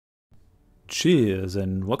Cheers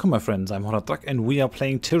and welcome, my friends. I'm Horath and we are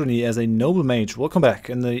playing Tyranny as a noble mage. Welcome back.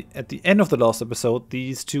 At the end of the last episode,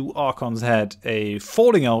 these two Archons had a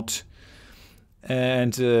falling out,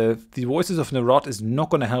 and the Voices of Horath is not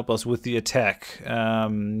going to help us with the attack.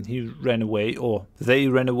 He ran away, or they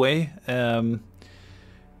ran away.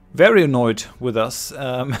 Very annoyed with us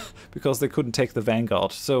because they couldn't take the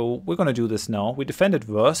Vanguard. So we're going to do this now. We defended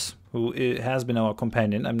Verse, who has been our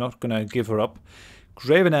companion. I'm not going to give her up.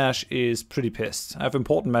 Graven Ash is pretty pissed. I have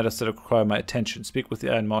important matters that require my attention. Speak with the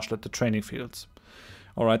Iron Marshal at the training fields.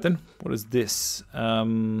 Alright then, what is this?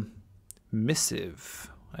 Missive.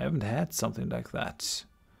 I haven't had something like that.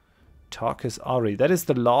 Tarkus Ari. That is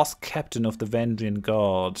the last captain of the Vandrian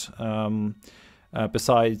Guard.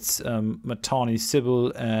 Besides Matani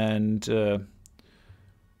Sybil and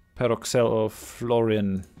Peroxel of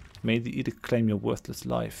Florian. May the edict claim your worthless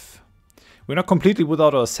life. We're not completely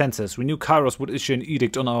without our senses. We knew Kairos would issue an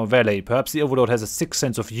edict on our valet. Perhaps the Overlord has a sick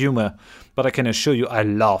sense of humor, but I can assure you I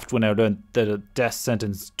laughed when I learned that a death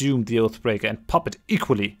sentence doomed the Oathbreaker and Puppet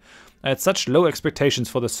equally. I had such low expectations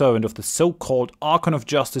for the servant of the so-called Archon of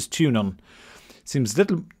Justice Tunon.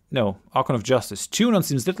 Archon of Justice. Tunon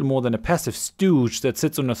seems little more than a passive stooge that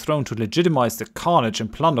sits on a throne to legitimize the carnage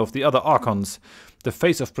and plunder of the other Archons. The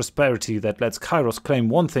face of prosperity that lets Kairos claim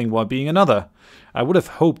one thing while being another. I would have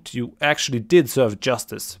hoped you actually did serve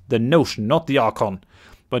justice. The notion, not the Archon.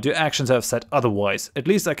 But your actions have said otherwise. At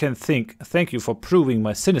least I can thank you for proving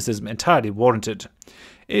my cynicism entirely warranted.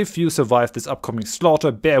 If you survive this upcoming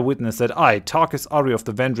slaughter, bear witness that I, Tarkus Ari of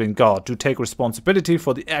the Vandrian Guard, do take responsibility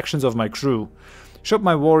for the actions of my crew. Should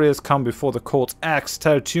my warriors come before the court's axe,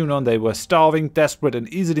 tell Tunon they were starving, desperate, and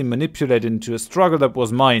easily manipulated into a struggle that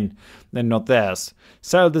was mine, and not theirs.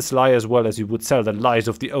 Sell this lie as well as you would sell the lies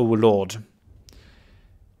of the Overlord.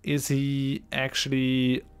 Is he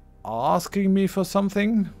actually asking me for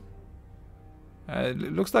something? It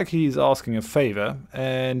looks like he's asking a favor,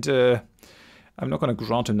 and I'm not going to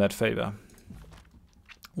grant him that favor.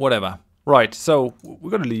 Whatever. Right, so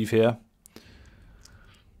we're going to leave here.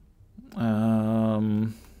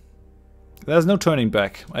 There's no turning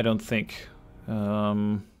back, I don't think.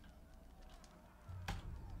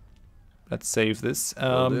 Let's save this.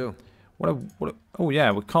 Oh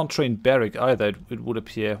yeah, we can't train Barrick either, it would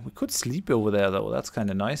appear. We could sleep over there though, that's kind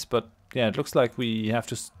of nice, but yeah, it looks like we have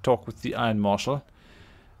to talk with the Iron Marshal.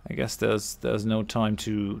 I guess there's no time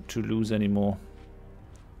to lose anymore.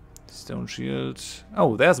 Stone Shield.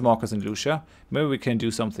 Oh, there's Marcus and Lucia. Maybe we can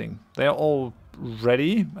do something. They're all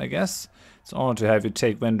ready, I guess. It's an honor to have you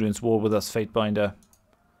take Vandrian's War with us, Fatebinder.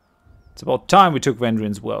 It's about time we took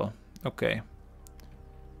Vandrian's Well. Okay.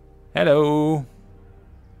 Hello.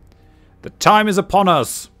 The time is upon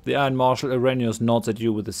us. The Iron Marshal Arrhenius nods at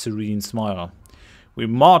you with a serene smile. We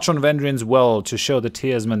march on Vandrian's Well to show the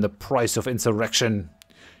Tearsmen the price of insurrection.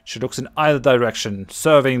 She looks in either direction,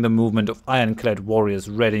 surveying the movement of ironclad warriors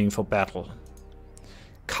readying for battle.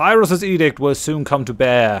 Kairos' edict will soon come to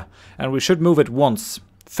bear, and we should move at once.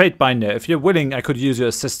 Fatebinder, if you're willing, I could use your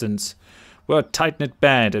assistance. We're a tight-knit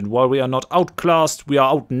band, and while we are not outclassed, we are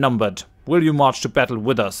outnumbered. Will you march to battle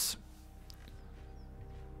with us?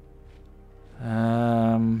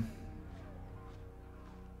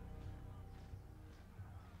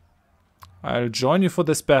 I'll join you for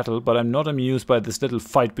this battle, but I'm not amused by this little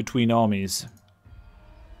fight between armies.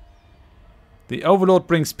 The Overlord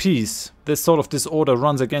brings peace. This sort of disorder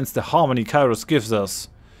runs against the harmony Kairos gives us.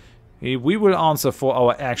 We will answer for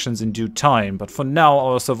our actions in due time, but for now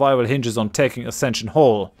our survival hinges on taking Ascension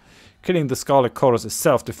Hall. Killing the Scarlet Chorus is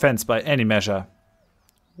self-defense by any measure.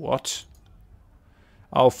 What?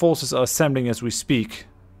 Our forces are assembling as we speak.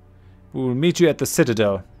 We will meet you at the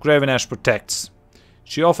Citadel. Graven Ash protects.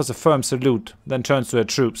 She offers a firm salute, then turns to her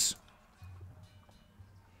troops.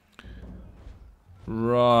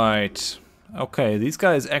 Right. Okay, these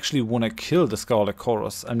guys actually want to kill the Scarlet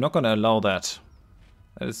Chorus. I'm not going to allow that.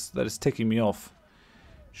 That is ticking me off.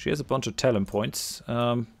 She has a bunch of talent points.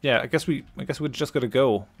 Yeah, I guess we're just gonna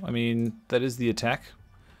go. I mean, that is the attack.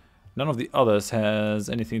 None of the others has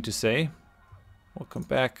anything to say. Welcome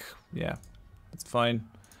back. Yeah, that's fine.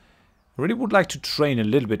 I really would like to train a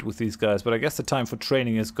little bit with these guys, but I guess the time for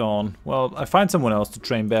training is gone. Well, I find someone else to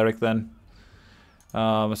train Barrick then.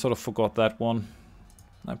 I sort of forgot that one.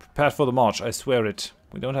 I'm prepared for the march, I swear it.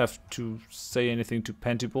 We don't have to say anything to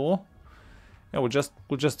Pentibor. Yeah, we're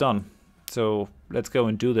just done. So let's go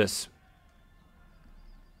and do this.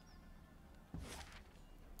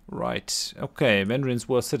 Right. Okay, Vandrian's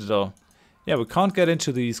War Citadel. Yeah, we can't get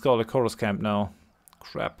into the Scarlet Chorus camp now.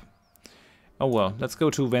 Crap. Oh well, let's go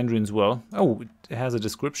to Vandrian's Well. Oh, it has a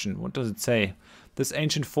description. What does it say? This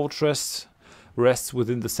ancient fortress rests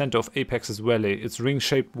within the center of Apex's valley, its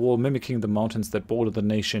ring-shaped wall mimicking the mountains that border the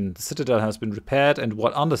nation. The Citadel has been repaired and,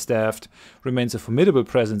 while understaffed, remains a formidable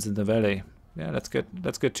presence in the valley. Yeah, let's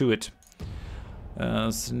get to it.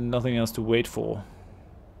 There's nothing else to wait for.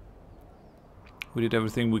 We did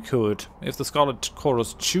everything we could. If the Scarlet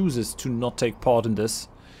Chorus chooses to not take part in this,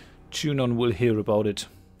 Tunon will hear about it.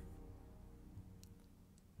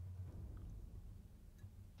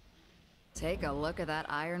 Take a look at that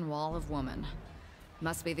iron wall of woman.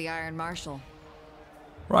 Must be the Iron Marshal.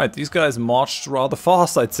 Right, these guys marched rather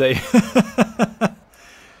fast, I'd say.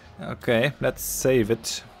 Okay, let's save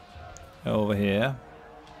it over here.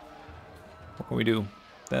 What can we do?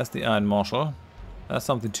 There's the Iron Marshal. There's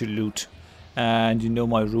something to loot. And you know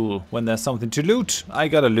my rule. When there's something to loot, I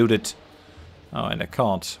gotta loot it. Oh, and I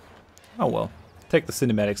can't. Oh well. Take the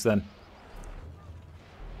cinematics then.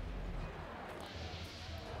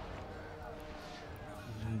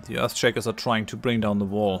 The Earthshakers are trying to bring down the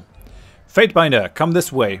wall. Fatebinder, come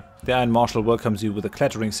this way. The Iron Marshal welcomes you with a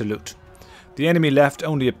clattering salute. The enemy left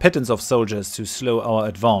only a pittance of soldiers to slow our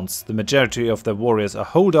advance. The majority of their warriors are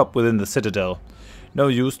holed up within the Citadel. No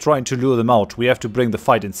use trying to lure them out. We have to bring the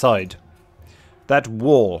fight inside. That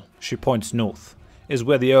wall, she points north, is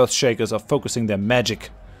where the Earthshakers are focusing their magic.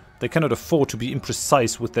 They cannot afford to be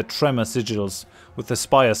imprecise with their tremor sigils, with the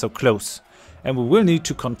spire so close. And we will need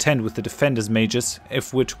to contend with the defenders' mages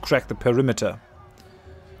if we're to crack the perimeter.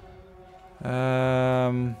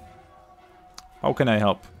 How can I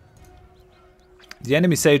help? The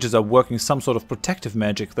enemy sages are working some sort of protective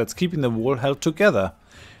magic that's keeping the wall held together.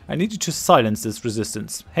 I need you to silence this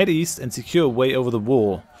resistance. Head east and secure a way over the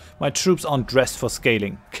wall. My troops aren't dressed for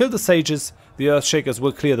scaling. Kill the sages, the Earthshakers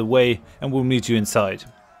will clear the way, and we'll meet you inside.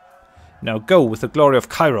 Now go with the glory of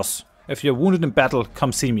Kairos. If you're wounded in battle,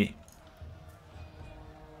 come see me.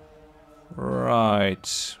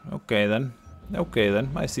 Right. Okay then. Okay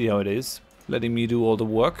then. I see how it is. Letting me do all the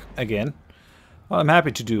work again. Well, I'm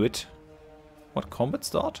happy to do it. What, combat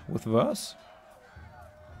start with verse?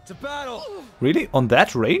 To battle! Really? On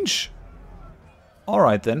that range?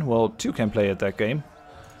 Alright then. Well, two can play at that game.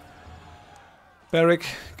 Beric,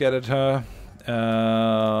 get at her.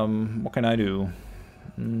 What can I do?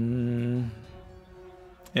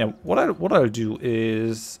 Yeah, what I'll do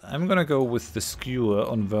is I'm gonna go with the skewer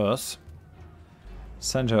on verse.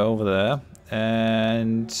 Send her over there,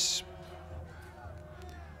 and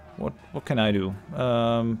what can I do?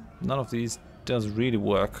 None of these does really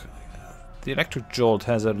work. The electric jolt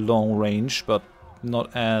has a long range, but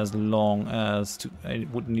not as long as I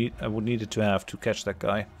would need it to have to catch that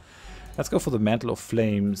guy. Let's go for the Mantle of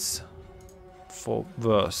Flames for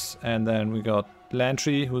verse, and then we got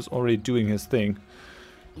Lantry, who's already doing his thing.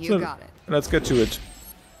 You got it. Let's get to it.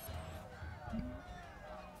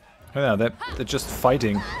 Oh yeah, they're just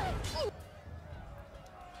fighting.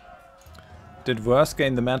 Did Verse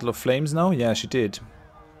gain the Mantle of Flames now? Yeah, she did.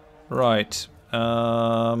 Right. Guess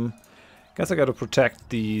I gotta protect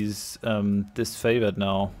these disfavored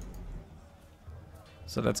now.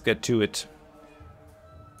 So let's get to it.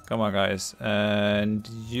 Come on, guys. And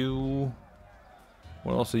you...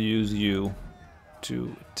 We'll also use you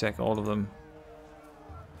to attack all of them.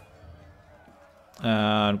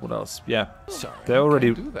 And what else? Yeah, Sorry, they're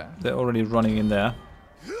already running in there.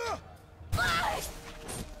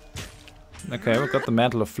 Okay, we've got the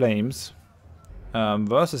Mantle of Flames.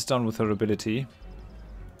 Verse is done with her ability.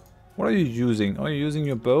 What are you using? Are you using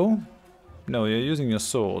your bow? No, you're using your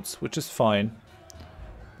swords, which is fine.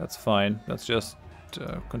 That's fine. Let's just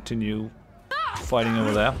continue fighting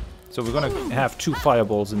over there. So we're gonna have 2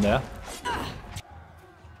 fireballs in there.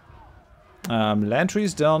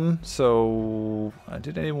 Lantry's done, so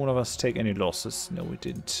did any one of us take any losses? No, we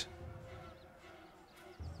didn't.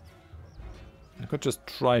 I could just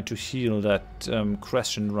try to heal that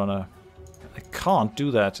Crescent Runner. I can't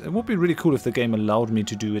do that. It would be really cool if the game allowed me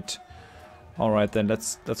to do it. Alright then,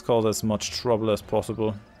 let's cause as much trouble as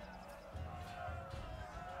possible.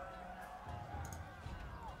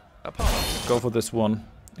 Go for this one.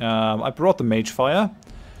 I brought the Mage Fire.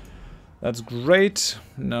 That's great.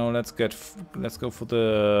 No, let's go for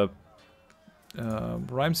the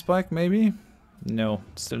Rhyme Spike maybe? No,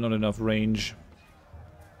 still not enough range.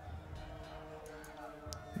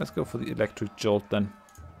 Let's go for the Electric Jolt then.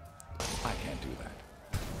 I can't do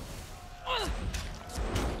that.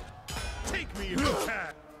 Take me if you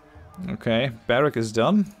can. Okay, Barrack is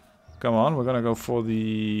done. Come on, we're gonna go for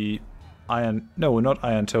the Iron... No, we're not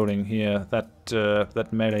Iron Tolling here. That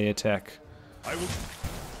melee attack. I will...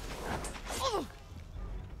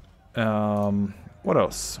 What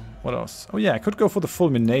else? What else? Oh yeah, I could go for the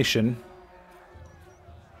Fulmination.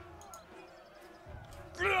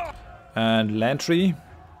 And Lantry,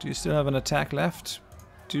 do you still have an attack left?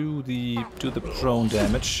 Do the prone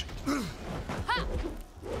damage.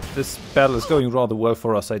 This battle is going rather well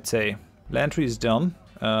for us, I'd say. Lantry is done.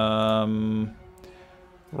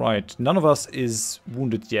 Right, none of us is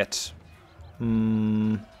wounded yet.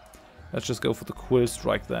 Let's just go for the Quill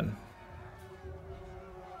Strike then.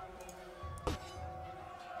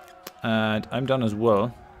 And I'm done as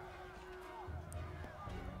well.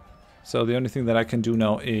 So the only thing that I can do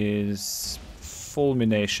now is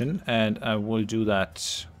Fulmination, and I will do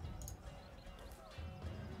that.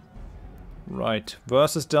 Right,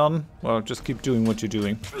 Verse is done. Well, just keep doing what you're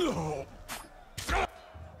doing.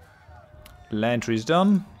 Lantry is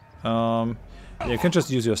done. Yeah, you can just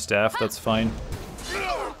use your staff, that's fine.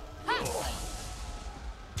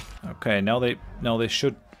 Okay, now they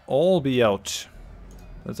should all be out.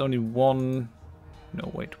 There's only one...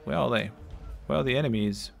 No, wait, where are they? Where are the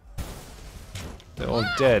enemies? They're all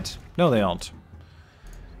dead. No, they aren't.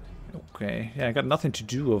 Okay, yeah, I got nothing to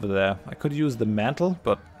do over there. I could use the mantle,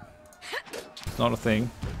 but it's not a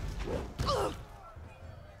thing.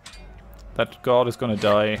 That god is gonna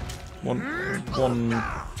die one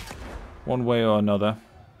way or another.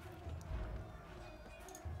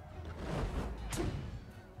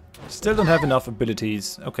 Still don't have enough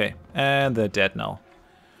abilities. Okay, and they're dead now.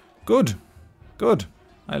 Good, good.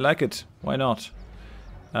 I like it. Why not?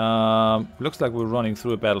 Looks like we're running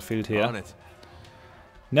through a battlefield here. On it.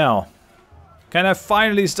 Now, can I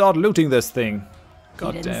finally start looting this thing?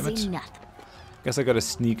 God damn it. Guess I gotta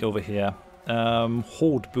sneak over here.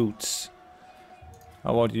 Horde boots.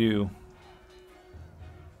 How about you?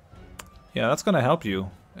 Yeah, that's gonna help you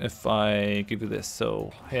if I give you this.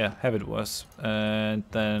 So, here, have it worse. And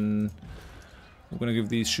then I'm gonna give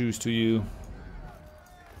these shoes to you.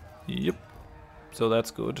 Yep. So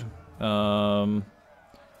that's good. Got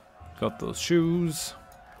those shoes.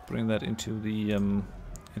 Bring that into the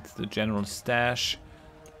general stash.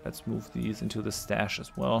 Let's move these into the stash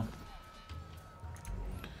as well.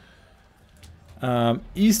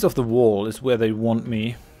 East of the wall is where they want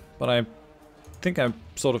me, but I think I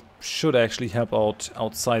sort of should actually help out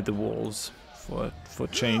outside the walls for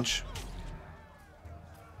change.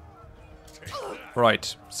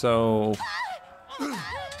 Right, so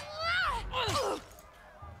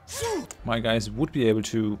my guys would be able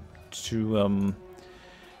to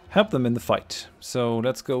help them in the fight. So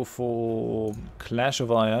let's go for Clash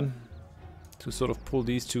of Iron to sort of pull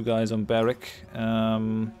these two guys on Barrack.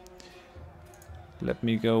 Let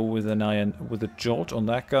me go with a Jolt on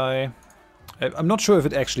that guy. I'm not sure if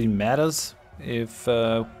it actually matters if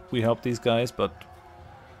we help these guys, but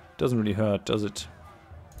it doesn't really hurt, does it?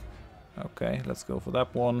 Okay, let's go for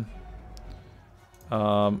that one.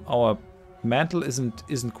 Our mantle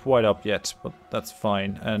isn't quite up yet, but that's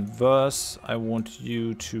fine. And Verse, I want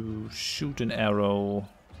you to shoot an arrow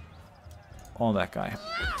on that guy.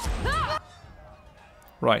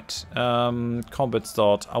 Right. Combat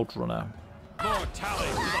start, Outrunner.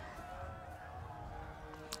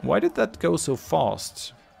 Why did that go so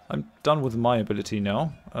fast? I'm done with my ability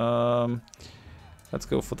now. Let's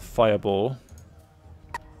go for the Fireball.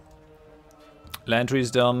 Lantry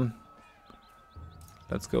is done.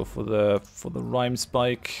 Let's go for the Rhyme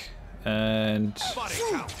Spike. And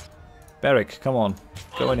Barrack, come on.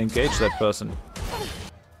 Go and engage that person.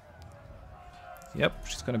 Yep,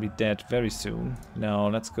 she's gonna be dead very soon. Now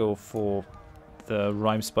let's go for the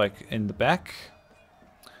Rhyme Spike in the back.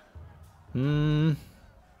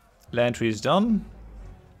 Lantry is done.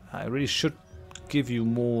 I really should give you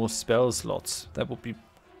more spell slots. That would be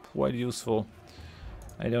quite useful.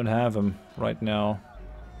 I don't have them right now.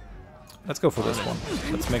 Let's go for this one.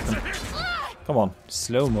 Let's make them... Come on,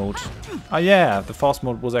 slow mode. Ah yeah, the fast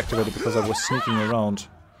mode was activated because I was sneaking around.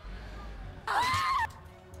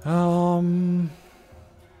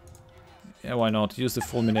 Yeah, why not? Use the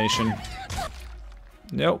Fulmination.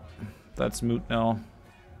 Nope, that's moot now.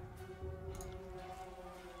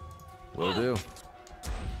 Will do.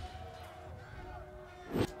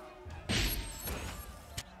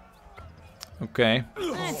 Okay,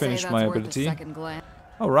 finished my ability.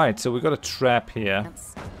 Alright, so we got a trap here.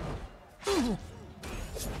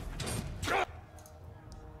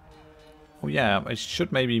 Oh yeah, I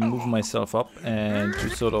should maybe move myself up and do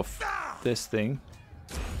sort of this thing.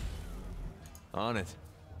 On it.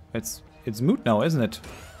 It's moot now, isn't it?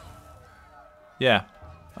 Yeah.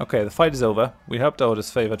 Okay, the fight is over. We helped out his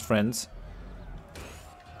favorite friends.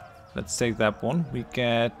 Let's take that one. We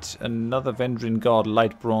get another Vendrian Guard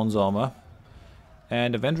light bronze armor.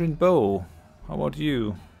 And a Vendrian bow. How about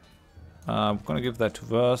you? I'm gonna give that to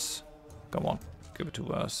Verse. Come on, give it to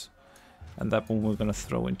Verse. And that one we're gonna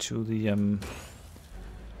throw into the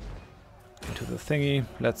into the thingy.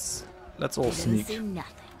 Let's all sneak.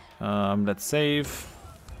 Let's save.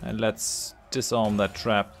 And let's disarm that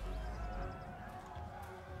trap.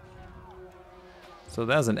 So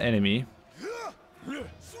there's an enemy.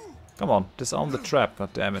 Come on, disarm the trap,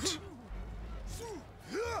 goddammit.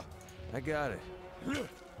 I got it.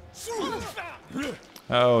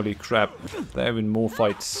 Holy crap, there have been more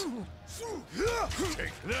fights.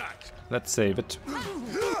 Let's save it.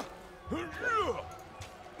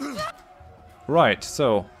 Right,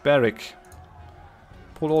 so, Barrick.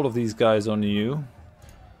 Pull all of these guys on you.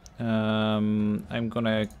 I'm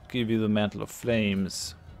gonna give you the Mantle of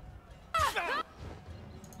Flames.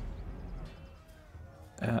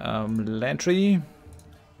 Lantry.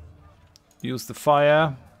 Use the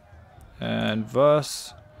fire. And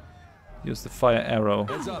Verse. Use the fire arrow.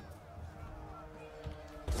 Heads up.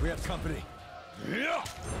 We have company.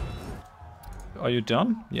 Are you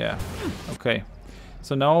done? Yeah. Okay.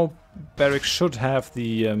 So now Barrick should have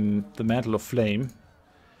the Mantle of Flame.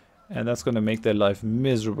 And that's gonna make their life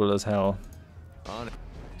miserable as hell. On it.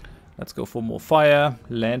 Let's go for more fire.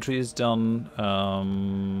 Lantry is done.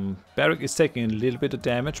 Barrick is taking a little bit of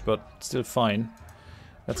damage, but still fine.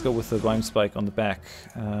 Let's go with the Rhyme Spike on the back.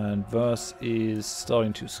 And Verse is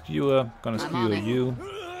starting to skewer. Gonna skewer you.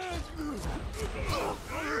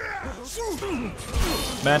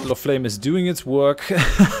 Mantle of Flame is doing its work.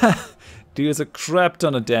 Deals a crap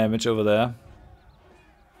ton of damage over there.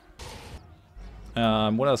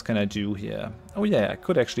 What else can I do here? Oh yeah, I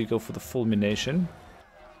could actually go for the Fulmination.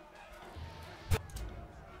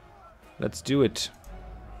 Let's do it.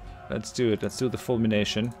 Let's do it. Let's do the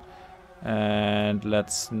Fulmination. And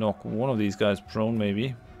let's knock one of these guys prone,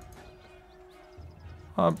 maybe.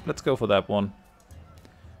 Let's go for that one.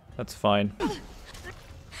 That's fine.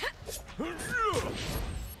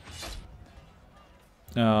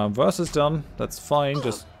 Verse is done. That's fine.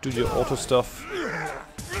 Just do your auto stuff.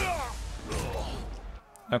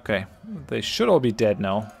 Okay. They should all be dead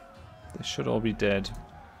now. They should all be dead.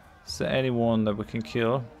 Is there anyone that we can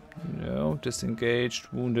kill? No. Disengaged.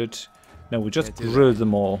 Wounded. No, we just grilled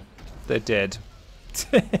them all. They're dead.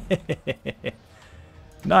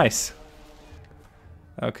 Nice.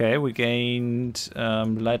 Okay, we gained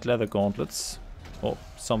light leather gauntlets. Or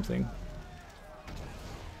something.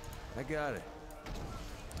 I got it.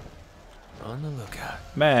 On the lookout.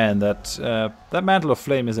 Man, that Mantle of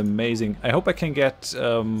Flame is amazing. I hope I can get...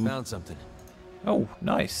 Found something. Oh,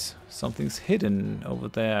 nice. Something's hidden over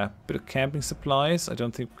there. Bit of camping supplies. I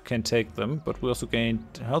don't think we can take them, but we also gained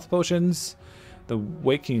health potions. The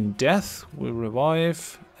Waking Death will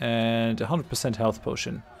revive, and 100% health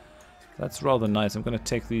potion. That's rather nice. I'm going to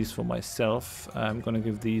take these for myself. I'm going to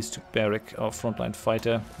give these to Barrick, our frontline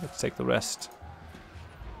fighter. Let's take the rest.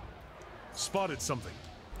 Spotted something.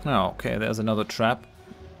 Oh, okay, there's another trap.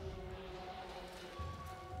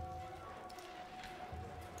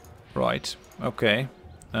 Right, okay.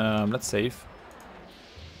 Let's save.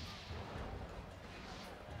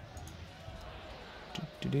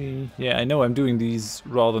 Yeah, I know I'm doing these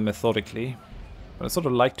rather methodically, but I sort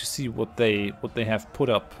of like to see what they have put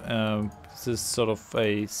up. This is sort of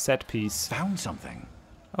a set piece. Found something.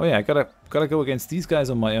 Oh yeah, I gotta go against these guys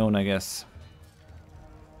on my own, I guess.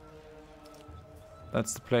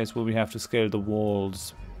 That's the place where we have to scale the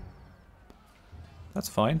walls. That's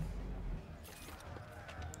fine.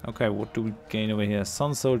 Okay, what do we gain over here?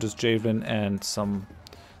 Sun Soldier's Javelin and some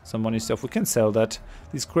money stuff. We can sell that.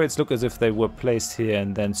 These crates look as if they were placed here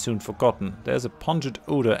and then soon forgotten. There's a pungent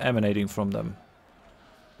odor emanating from them.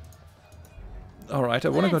 Alright,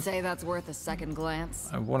 I'd say that's worth a second glance.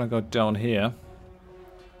 I wanna go down here.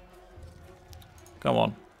 Come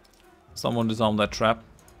on. Someone disarm that trap.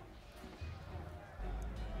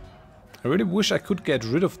 I really wish I could get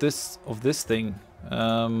rid of this thing.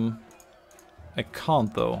 I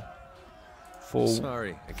can't though.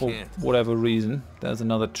 Sorry, I can't. Whatever reason. There's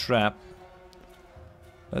another trap.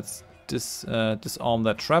 Let's disarm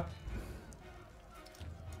that trap.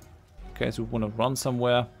 In case we want to run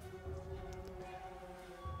somewhere.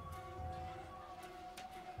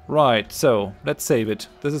 Right, so let's save it.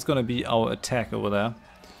 This is going to be our attack over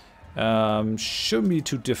there. Shouldn't be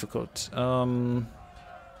too difficult. I'm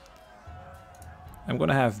going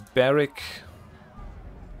to have Barrick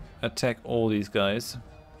attack all these guys.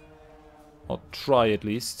 Or try at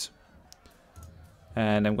least.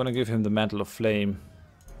 And I'm gonna give him the Mantle of Flame.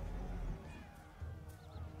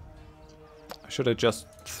 Should I just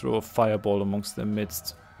throw a fireball amongst their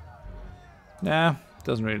midst? Nah,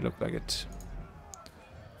 doesn't really look like it.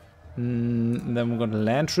 Then we're gonna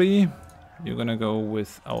Lantry. You're gonna go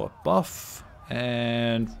with our buff.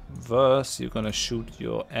 And Verse, you're gonna shoot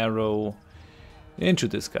your arrow into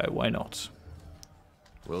this guy. Why not?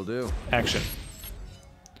 Will do. Action.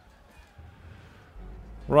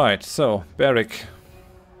 Right, so Barrick,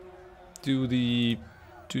 do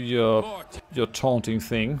your taunting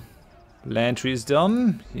thing. Lantry is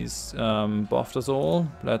done. He's buffed us all.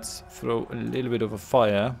 Let's throw a little bit of a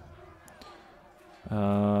fire.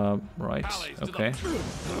 Right. Okay.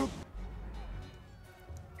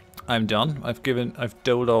 I'm done. I've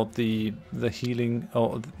doled out the healing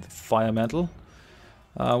or the fire mantle.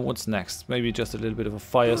 What's next? Maybe just a little bit of a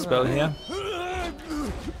fire spell here.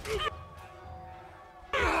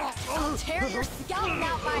 I'll tear your scalp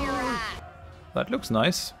out by your ass. That looks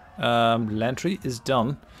nice. Lantry is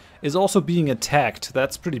done. Is also being attacked.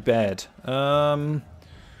 That's pretty bad. Do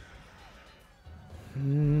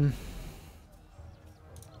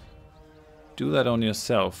that on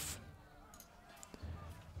yourself.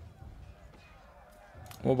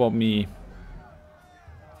 What about me?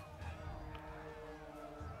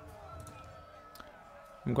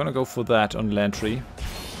 I'm gonna go for that on Lantry.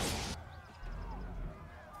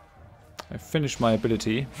 I finished my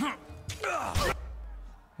ability.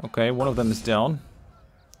 Okay, one of them is down.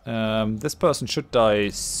 This person should die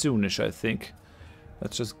soonish, I think.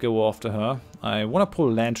 Let's just go after her. I want to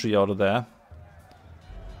pull Lantry out of there.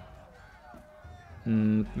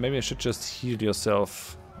 Maybe I should just heal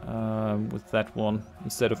yourself with that one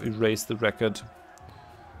instead of erase the record.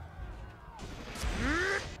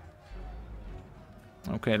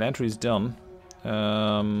 Okay, Lantry's done.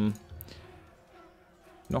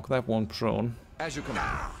 Knock that one prone. As you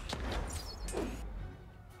command.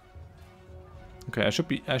 Okay, I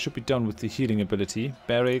should be done with the healing ability.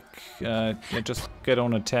 Barrick, yeah, just get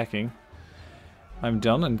on attacking. I'm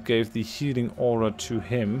done and gave the healing aura to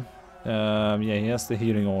him. Yeah, he has the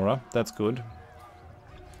healing aura. That's good.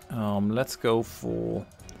 Let's go for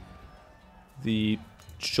the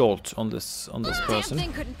jolt on this person. Damn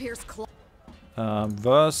thing couldn't pierce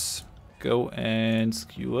Verse, go and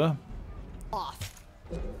skewer. off.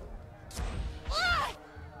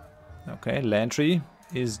 Okay, Lantry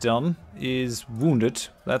is done. Is wounded.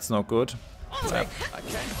 That's not good. I can't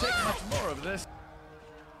take much more of this.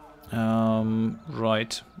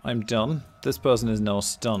 Right. I'm done. This person is now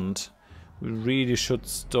stunned. We really should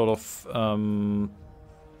sort of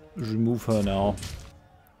remove her now.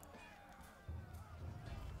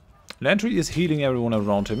 Lantry is healing everyone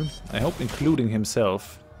around him. I hope including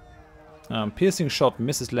himself. Piercing shot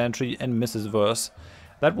misses Lantry and misses Verse.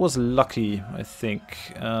 That was lucky, I think.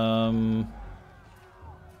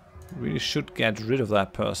 Really should get rid of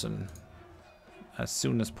that person as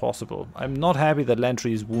soon as possible. I'm not happy that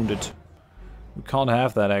Lantry is wounded. We can't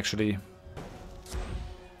have that, actually.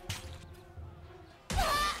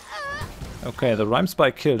 Okay, the Rhyme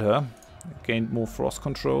Spike killed her. Gained more frost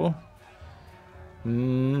control.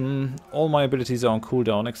 All my abilities are on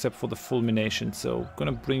cooldown except for the Fulmination, so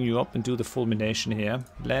gonna bring you up and do the Fulmination here.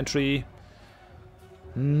 Lantry.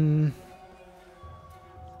 I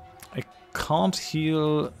can't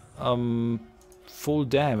heal full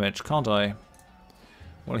damage, can't I?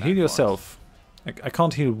 Well, heal yourself. I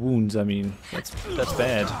can't heal wounds, I mean. That's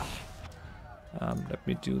bad. Let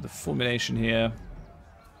me do the Fulmination here.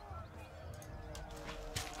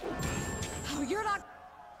 Oh, you're not.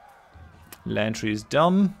 Lantry is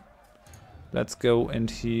done. Let's go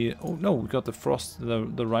and heal. Oh no, we got the frost,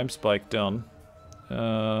 the Rhyme Spike done.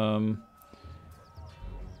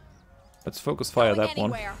 Let's focus fire that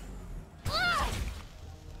one.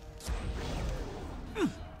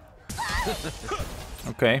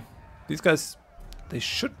 Okay, these guys, they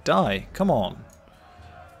should die. Come on.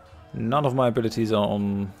 None of my abilities are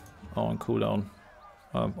on cooldown.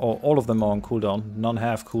 Or all of them are on cooldown. None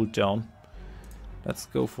have cooled down. Let's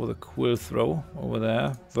go for the Quill Throw over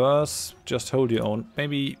there. Verse, just hold your own.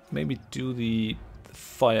 Maybe do the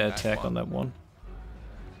fire attack on that one.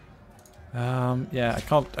 Yeah, I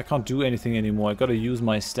can't do anything anymore. I gotta use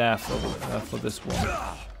my staff for this one.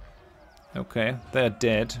 Okay, they're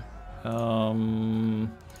dead.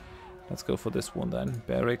 Let's go for this one then.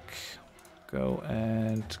 Barrick, go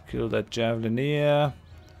and kill that Javelineer.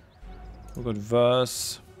 We got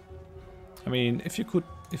Verse. I mean, if you could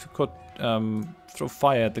throw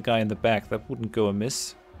fire at the guy in the back, that wouldn't go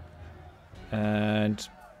amiss. And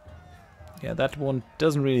yeah, that one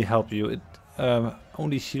doesn't really help you. It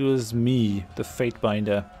only heals me, the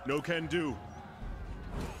Fatebinder. No can do.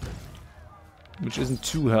 Which isn't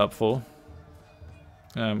too helpful.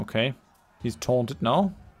 Okay. He's taunted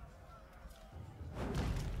now.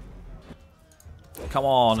 Come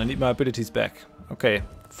on, I need my abilities back. Okay,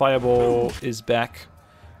 Fireball is back.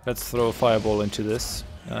 Let's throw a Fireball into this.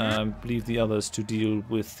 Leave the others to deal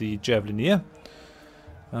with the Javelineer.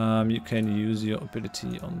 You can use your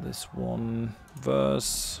ability on this one.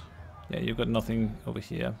 Verse. Yeah, you got nothing over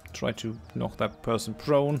here. Try to knock that person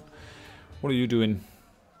prone. What are you doing?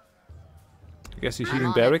 I guess you're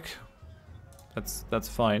healing Barrick. That's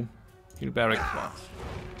fine. Heal Barrick.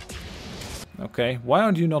 Okay, why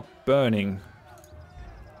aren't you not burning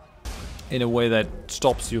in a way that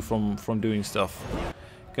stops you from doing stuff?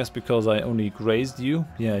 I guess because I only grazed you?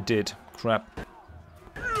 Yeah, I did. Crap.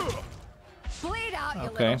 Bleed out, you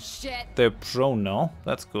Okay, little shit. they're prone now.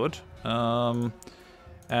 That's good.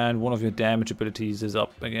 And one of your damage abilities is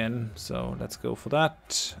up again, so let's go for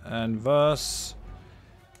that. And verse.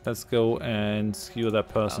 Let's go and skewer that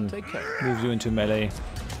person. Move you into melee.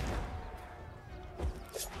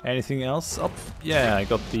 Anything else up? Yeah, I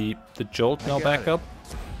got the jolt now back up.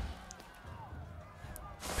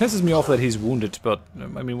 Pisses me off that he's wounded, but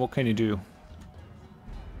I mean, what can you do?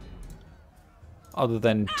 Other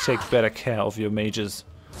than take better care of your mages.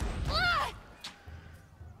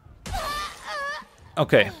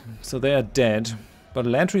 Okay, so they are dead, but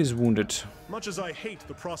Lantry is wounded. Much as I hate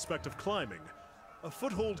the prospect of climbing, a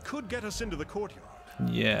foothold could get us into the courtyard.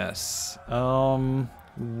 Yes.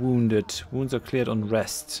 Wounded. Wounds are cleared on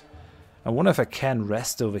rest. I wonder if I can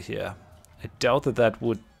rest over here. I doubt that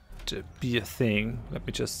would be a thing. Let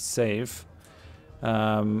me just save.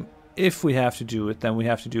 If we have to do it, then we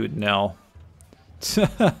have to do it now.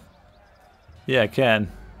 Yeah, I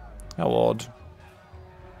can. How odd.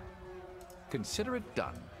 Consider it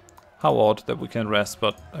done. How odd that we can rest,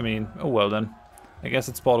 but I mean, oh well then. I guess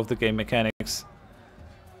it's part of the game mechanics.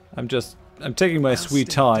 I'm taking my sweet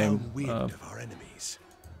time.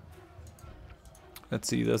 Let's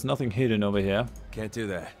see, there's nothing hidden over here. Can't do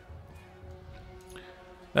that.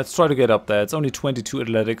 Let's try to get up there. It's only 22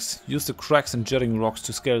 athletics. Use the cracks and jutting rocks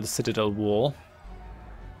to scale the Citadel wall.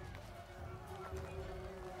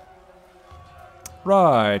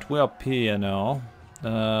 Right, we're up here now.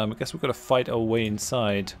 I guess we've got to fight our way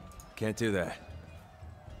inside. Can't do that.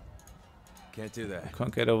 Can't do that.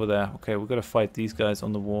 Can't get over there. Okay, we've got to fight these guys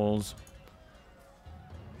on the walls.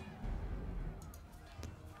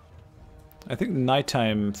 I think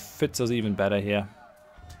nighttime fits us even better here.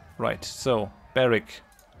 Right, so, Barrick.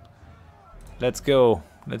 Let's go.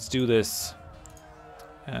 Let's do this.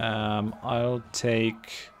 I'll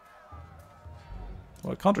take...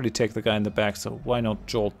 Well, I can't really take the guy in the back, so why not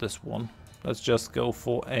jolt this one? Let's just go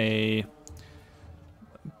for a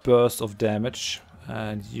burst of damage.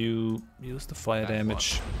 And you use the fire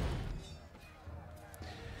damage.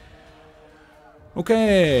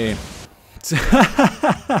 Okay.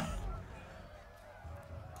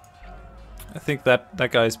 I think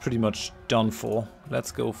that guy is pretty much done for.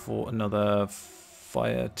 Let's go for another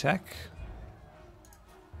fire attack.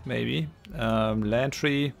 Maybe.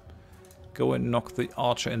 Lantry, go and knock the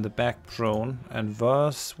archer in the back prone. And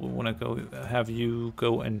Verse, we want to go have you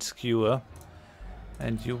go and skewer.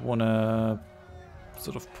 And you want to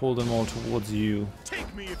sort of pull them all towards you.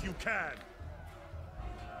 Take me if you can.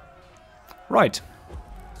 Right.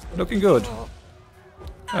 Looking good.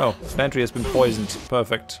 Oh, Lantry has been poisoned.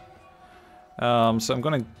 Perfect. So I'm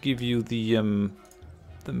gonna give you the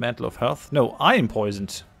Mantle of Health. No, I am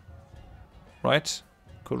poisoned. Right?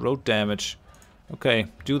 Corrode damage. Okay,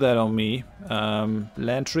 do that on me.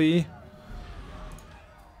 Lantry,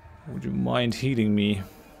 would you mind healing me?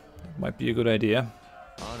 That might be a good idea.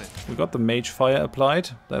 On it. We got the Mage Fire applied.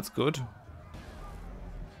 That's good.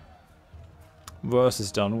 Verse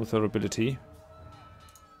is done with her ability.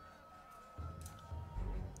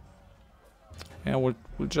 Yeah, we'll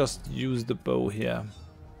just use the bow here.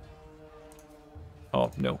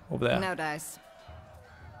 Oh, no, over there. No dice.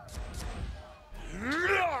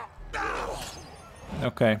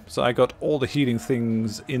 Okay, so I got all the healing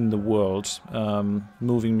things in the world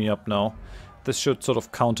moving me up now. This should sort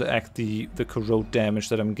of counteract the corrode damage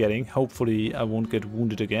that I'm getting. Hopefully I won't get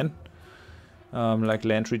wounded again, like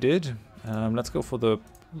Lantry did. Let's go for the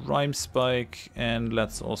Rhyme Spike, and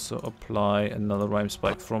let's also apply another Rhyme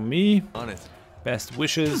Spike from me. On it. Best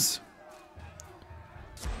wishes.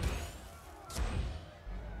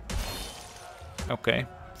 Okay.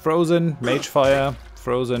 Frozen, Mage Fire,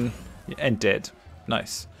 frozen, and dead.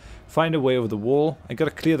 Nice. Find a way over the wall. I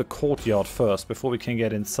gotta clear the courtyard first before we can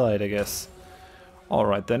get inside, I guess.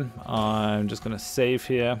 Alright then. I'm just gonna save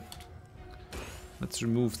here. Let's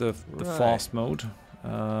remove the fast mode.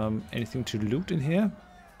 Anything to loot in here?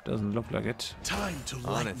 Doesn't look like it. Time to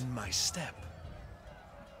lighten my step.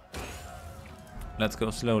 Let's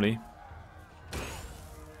go slowly.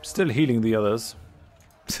 Still healing the others.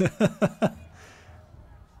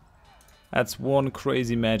 That's one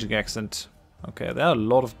crazy magic accent. Okay, there are a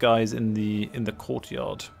lot of guys in the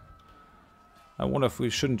courtyard. I wonder if we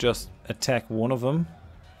shouldn't just attack one of them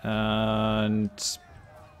and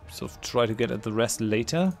sort of try to get at the rest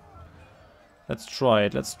later. Let's try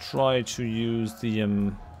it. Let's try to use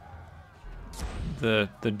the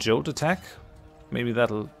jolt attack. Maybe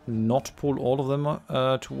that'll not pull all of them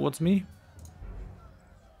towards me.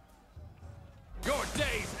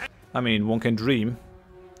 I mean, one can dream.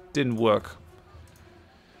 Didn't work.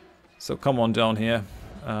 So come on down here.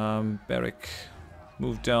 Barrick,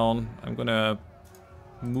 move down. I'm gonna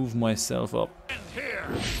move myself up.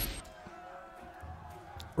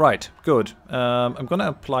 Right, good. I'm gonna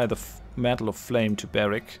apply the Mantle of Flame to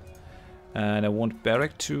Barrick. And I want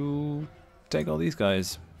Barrick to take all these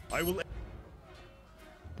guys. I will.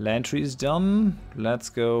 Lantry is done. Let's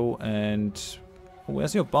go and...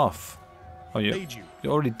 Where's your buff? Oh, you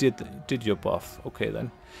already did your buff. Okay,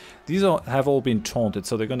 then. These have all been taunted,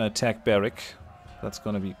 so they're gonna attack Barrick. That's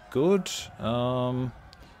gonna be good.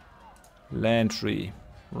 Lantry.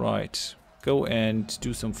 Right. Go and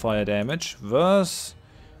do some fire damage. Verse,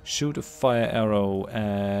 shoot a fire arrow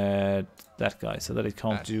at that guy so that it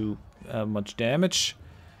can't do much damage.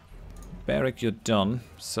 Barrick, you're done.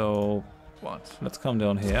 So let's come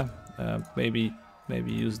down here. Maybe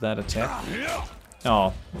use that attack.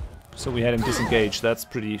 Oh, so we had him disengage. That's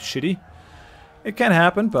pretty shitty. It can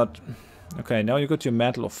happen, but okay. Now you got your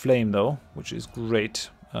Mantle of Flame though, which is great.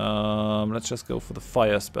 Let's just go for the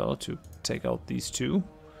fire spell to take out these two.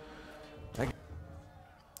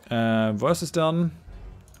 Verse is done.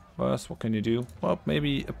 Verse, what can you do? Well,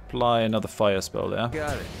 maybe apply another fire spell there.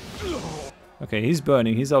 Got it. Okay, he's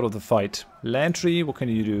burning. He's out of the fight. Lantry, what can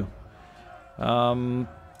you do?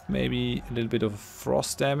 Maybe a little bit of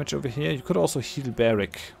frost damage over here. You could also heal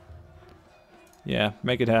Barrick. Yeah,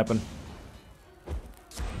 make it happen.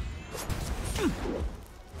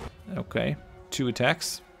 Okay, 2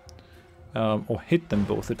 attacks. Or hit them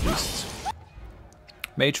both at least.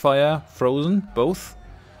 Mage Fire, Frozen, both.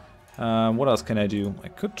 What else can I do? I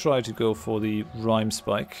could try to go for the Rhyme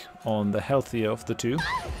Spike on the healthier of the two.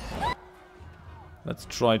 Let's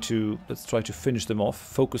try to finish them off.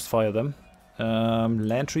 Focus fire them.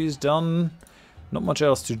 Lantry is done. Not much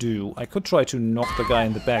else to do. I could try to knock the guy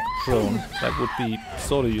in the back prone. That would be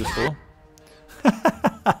sort of useful.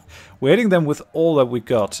 We're hitting them with all that we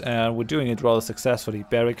got, and we're doing it rather successfully.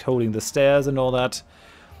 Barrick holding the stairs and all that.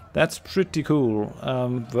 That's pretty cool.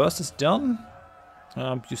 Verse is done.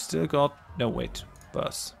 You still got... No, wait.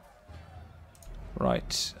 Verse.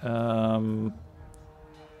 Right. Yeah,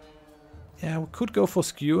 we could go for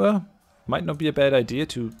Skewer. Might not be a bad idea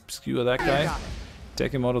to skewer that guy.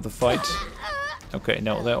 Take him out of the fight. Okay,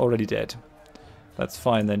 no, they're already dead. That's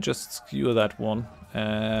fine then. Just skewer that one.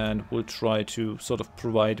 And we'll try to sort of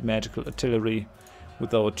provide magical artillery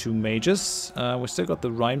with our 2 mages. We still got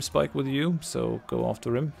the Rhyme Spike with you, so go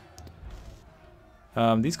after him.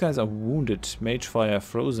 These guys are wounded. Mage Fire,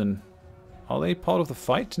 Frozen. Are they part of the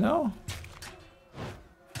fight now?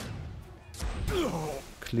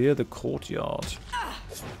 Clear the courtyard.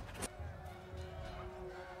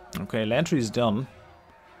 Okay, Lantry is done.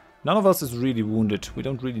 None of us is really wounded. We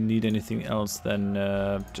don't really need anything else than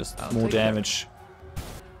just more damage.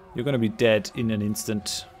 You're gonna be dead in an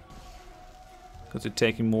instant. Because you're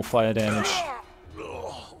taking more fire damage.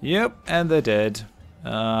 Yep, and they're dead.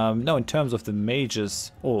 Now in terms of the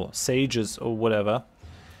mages, or sages, or whatever.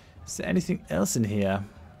 Is there anything else in here?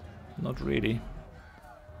 Not really.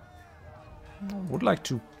 I would like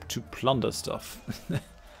to plunder stuff.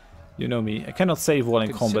 You know me. I cannot save while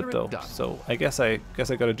in combat though, so I guess I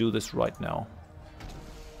gotta do this right now.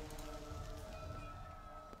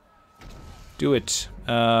 Do it.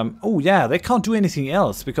 Oh yeah, they can't do anything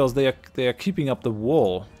else because they are keeping up the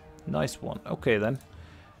wall. Nice one. Okay then.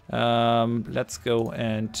 Let's go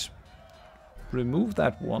and remove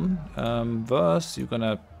that one. Verse, you're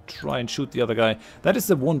gonna try and shoot the other guy. That is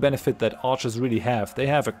the one benefit that archers really have. They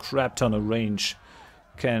have a crap ton of range.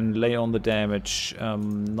 Can lay on the damage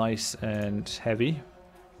nice and heavy.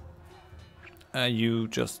 You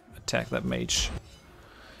just attack that mage.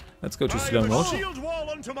 Let's go to slow mode.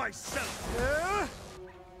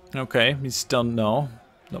 Okay, he's stunned now.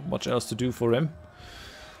 Not much else to do for him.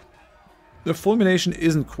 The fulmination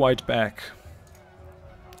isn't quite back.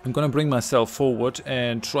 I'm gonna bring myself forward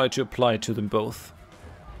and try to apply it to them both.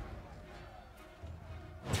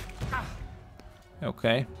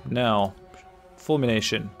 Okay, now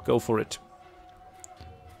fulmination, go for it.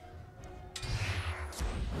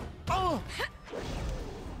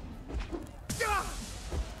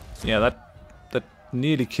 Yeah, that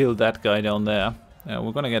nearly killed that guy down there.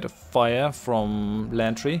 We're gonna get a fire from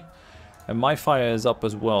Lantry. And my fire is up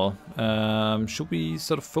as well. Should we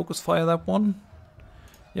sort of focus fire that one?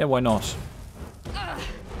 Yeah, why not?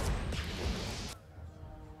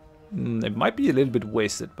 It might be a little bit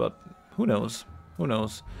wasted, but who knows? Who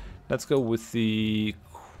knows? Let's go with the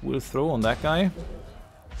quill throw on that guy.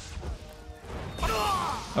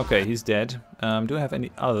 Okay, he's dead. Do I have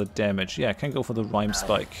any other damage? Yeah, I can go for the Rhyme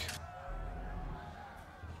Spike.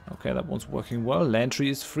 Okay, that one's working well. Lantry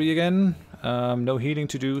is free again. No healing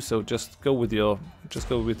to do, so just go with your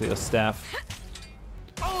staff.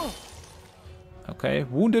 Okay,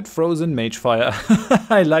 wounded, frozen, mage fire.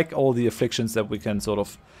 I like all the afflictions that we can sort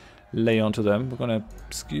of lay onto them. We're gonna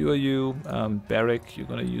skewer you, Barrack. You're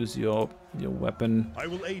gonna use your weapon. I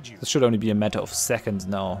will aid you. This should only be a matter of seconds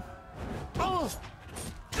now.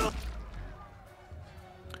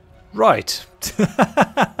 Right.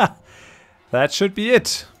 That should be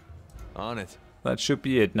it. On it. That should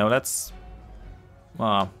be it. Now let's...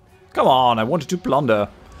 come on, I wanted to plunder.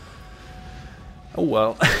 Oh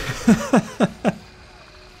well.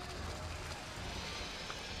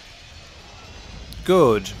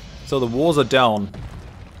 Good. So the walls are down.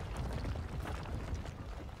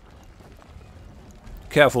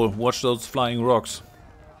 Careful, watch those flying rocks.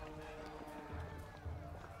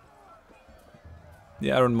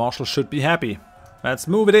 The Iron Marshal should be happy. Let's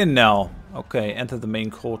move it in now. Okay, enter the main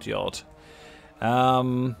courtyard.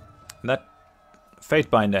 That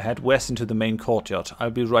Fatebinder, head west into the main courtyard.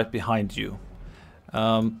 I'll be right behind you.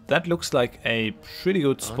 That looks like a pretty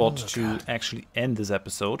good spot to actually end this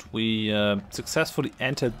episode. We successfully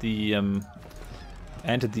entered the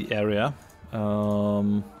area.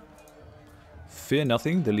 Fear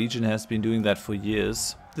nothing, the Legion has been doing that for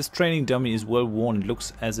years. This training dummy is well worn and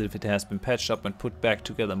looks as if it has been patched up and put back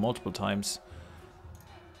together multiple times.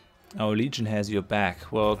 Our Legion has your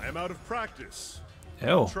back. Well, I am out of practice.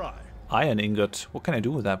 Oh, Try. Iron Ingot. What can I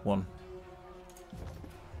do with that one?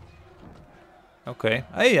 Okay.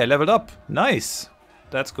 Hey, I leveled up. Nice.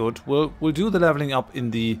 That's good. We'll do the leveling up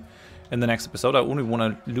in the next episode. I only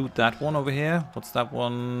want to loot that one over here. What's that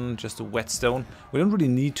one? Just a whetstone. We don't really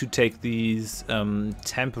need to take these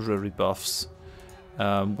temporary buffs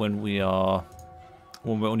when we're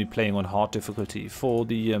only playing on hard difficulty. For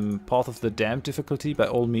the Path of the Damned difficulty, by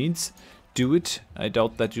all means, do it. I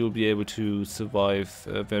doubt that you'll be able to survive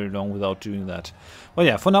very long without doing that. Well,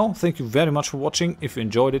 yeah, for now, thank you very much for watching. If you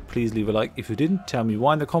enjoyed it, please leave a like. If you didn't, tell me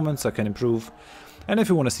why in the comments, I can improve. And if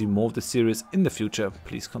you want to see more of this series in the future,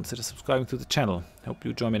 please consider subscribing to the channel. Hope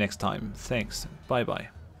you join me next time. Thanks. Bye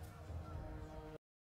bye.